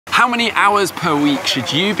How many hours per week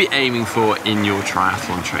should you be aiming for in your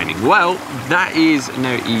triathlon training? Well, that is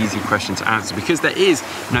no easy question to answer because there is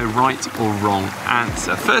no right or wrong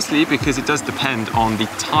answer. Firstly, because it does depend on the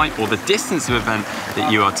type or the distance of event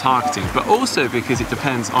that you are targeting, but also because it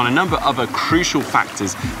depends on a number of other crucial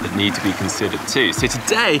factors that need to be considered too. So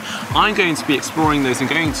today, I'm going to be exploring those and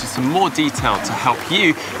going into some more detail to help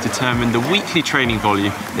you determine the weekly training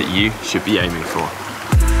volume that you should be aiming for.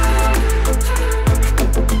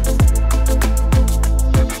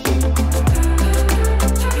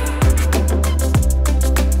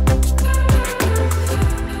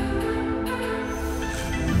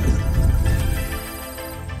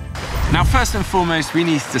 Now, first and foremost, we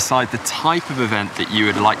need to decide the type of event that you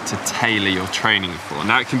would like to tailor your training for.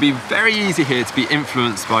 Now, it can be very easy here to be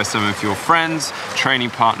influenced by some of your friends, training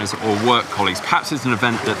partners, or work colleagues. Perhaps it's an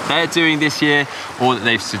event that they're doing this year or that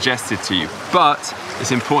they've suggested to you. But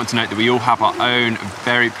it's important to note that we all have our own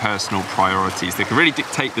very personal priorities that can really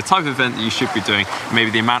dictate the type of event that you should be doing, and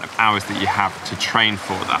maybe the amount of hours that you have to train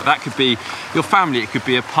for that. That could be your family, it could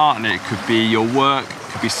be a partner, it could be your work,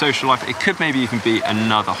 it could be social life, it could maybe even be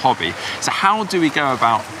another hobby. So how do we go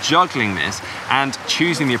about juggling this and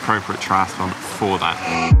choosing the appropriate triathlon for that?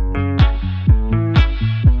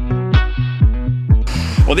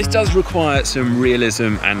 Well, this does require some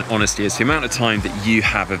realism and honesty as to the amount of time that you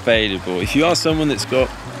have available. If you are someone that's got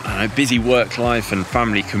a busy work life and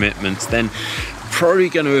family commitments, then probably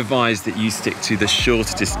going to advise that you stick to the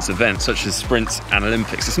shorter distance events such as sprints and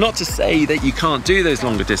Olympics. It's not to say that you can't do those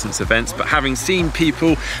longer distance events, but having seen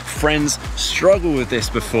people, friends struggle with this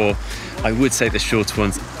before, I would say the shorter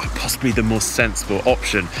ones are possibly the more sensible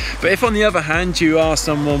option. But if on the other hand you are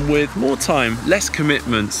someone with more time, less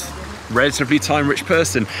commitments, relatively time-rich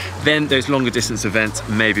person, then those longer distance events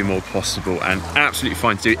may be more possible and absolutely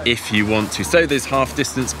fine to do if you want to. So those half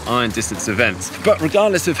distance, iron distance events. But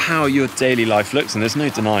regardless of how your daily life looks, and there's no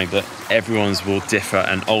denying that everyone's will differ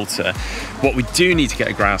and alter, what we do need to get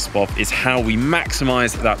a grasp of is how we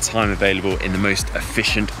maximize that time available in the most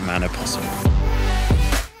efficient manner possible.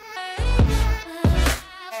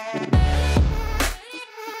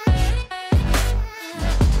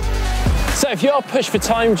 So if you are pushed for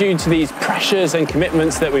time due to these pressures and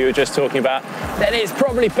commitments that we were just talking about, then it's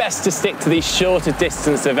probably best to stick to these shorter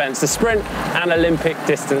distance events, the sprint and Olympic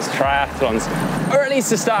distance triathlons, or at least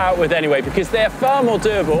to start out with anyway, because they are far more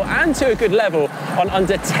doable and to a good level on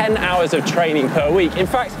under 10 hours of training per week. In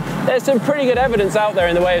fact, there's some pretty good evidence out there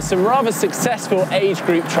in the way of some rather successful age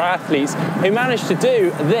group triathletes who managed to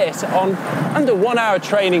do this on under 1 hour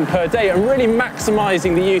training per day and really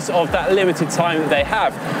maximizing the use of that limited time that they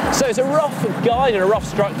have. So it's a rough guide and a rough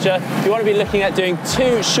structure. You want to be looking at doing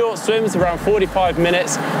 2 short swims of around 45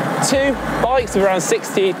 minutes, 2 bikes of around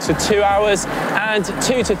 60 to 2 hours, and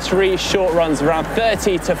 2 to 3 short runs of around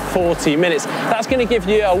 30 to 40 minutes. That's going to give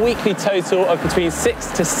you a weekly total of between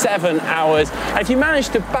 6 to 7 hours. And if you manage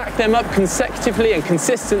to back them up consecutively and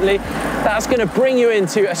consistently, that's going to bring you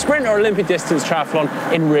into a sprint or Olympic distance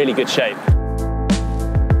triathlon in really good shape.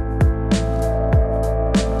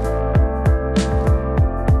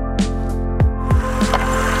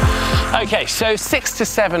 Okay, so 6 to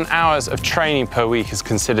 7 hours of training per week is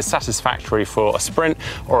considered satisfactory for a sprint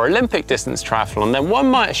or Olympic distance triathlon. Then one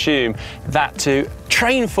might assume that to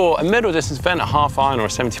train for a middle distance event, a half iron or a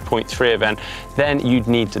 70.3 event, then you'd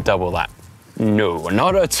need to double that. No,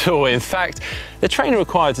 not at all. In fact, the training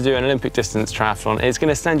required to do an Olympic distance triathlon is going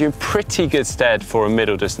to stand you in pretty good stead for a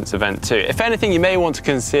middle distance event too. If anything, you may want to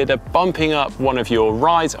consider bumping up one of your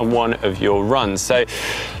rides and one of your runs. So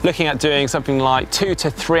looking at doing something like 2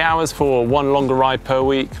 to 3 hours for one longer ride per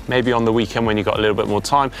week, maybe on the weekend when you've got a little bit more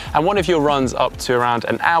time, and one of your runs up to around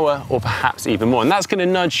an hour or perhaps even more. And that's going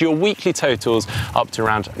to nudge your weekly totals up to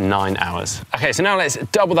around 9 hours. Okay, so now let's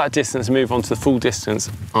double that distance and move on to the full distance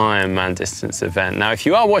Ironman distance event. Now, if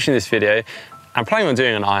you are watching this video and planning on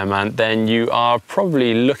doing an Ironman, then you are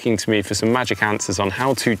probably looking to me for some magic answers on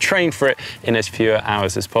how to train for it in as few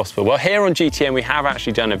hours as possible. Well, here on GTN, we have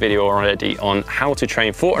actually done a video already on how to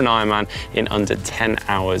train for an Ironman in under 10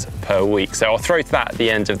 hours per week. So I'll throw to that at the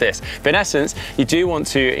end of this. But in essence, you do want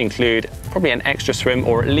to include probably an extra swim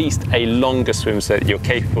or at least a longer swim so that you're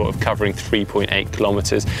capable of covering 3.8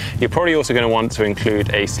 kilometers. You're probably also going to want to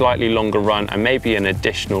include a slightly longer run and maybe an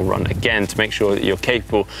additional run again to make sure that you're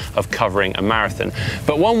capable of covering a marathon.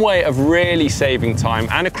 But one way of really saving time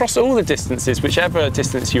and across all the distances, whichever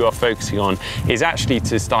distance you are focusing on, is actually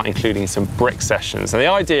to start including some brick sessions. And the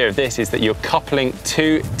idea of this is that you're coupling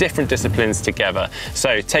 2 different disciplines together.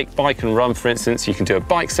 So take bike and run, for instance. You can do a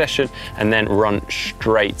bike session and then run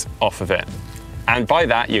straight off of it. And by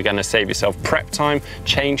that, you're going to save yourself prep time,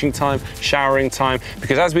 changing time, showering time,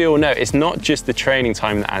 because as we all know, it's not just the training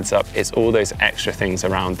time that adds up, it's all those extra things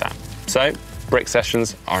around that. So, brick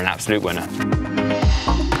sessions are an absolute winner.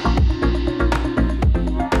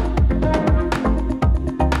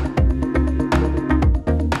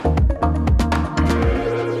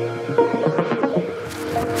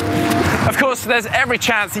 Of course, there's every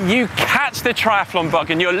chance that you catch the triathlon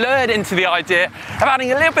bug and you're lured into the idea of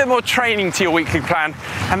adding a little bit more training to your weekly plan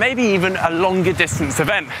and maybe even a longer distance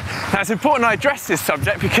event. Now, it's important I address this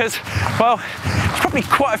subject because, well, there's probably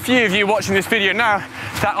quite a few of you watching this video now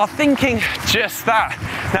that are thinking just that.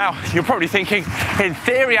 Now, you're probably thinking, in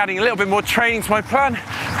theory, adding a little bit more training to my plan,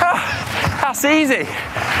 that's easy.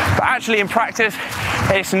 But actually, in practice,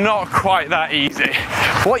 it's not quite that easy.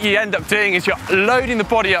 What you end up doing is you're loading the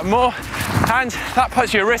body up more, and that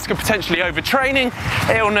puts you at risk of potentially overtraining,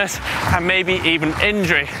 illness, and maybe even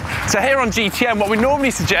injury. So here on GTM, what we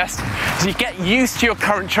normally suggest is you get used to your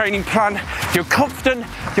current training plan, you're confident,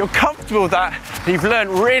 you're comfortable with that, and you've learned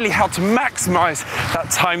really how to maximize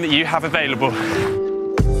that time that you have available.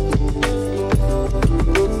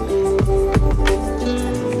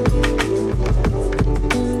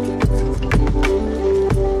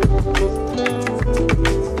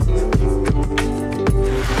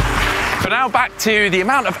 Now back to the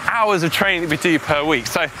amount of hours of training that we do per week.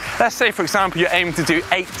 So let's say, for example, you're aiming to do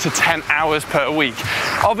 8 to 10 hours per week.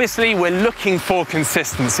 Obviously, we're looking for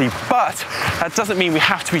consistency, but that doesn't mean we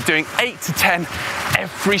have to be doing 8 to 10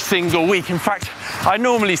 every single week. In fact, I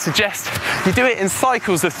normally suggest you do it in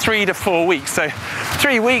cycles of 3 to 4 weeks. So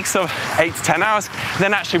 3 weeks of 8 to 10 hours,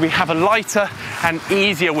 then actually we have a lighter and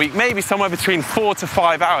easier week, maybe somewhere between 4 to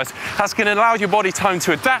 5 hours. That's going to allow your body time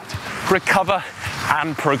to adapt, recover,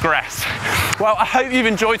 and progress. Well, I hope you've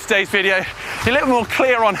enjoyed today's video. You're a little more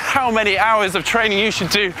clear on how many hours of training you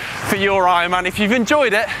should do for your Ironman. If you've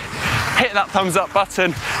enjoyed it, hit that thumbs up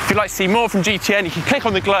button. If you'd like to see more from GTN, you can click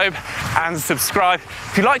on the globe and subscribe.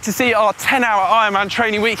 If you'd like to see our 10-hour Ironman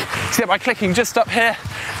training week, see it by clicking just up here.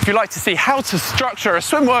 If you'd like to see how to structure a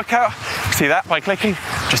swim workout, see that by clicking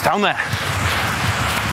just down there.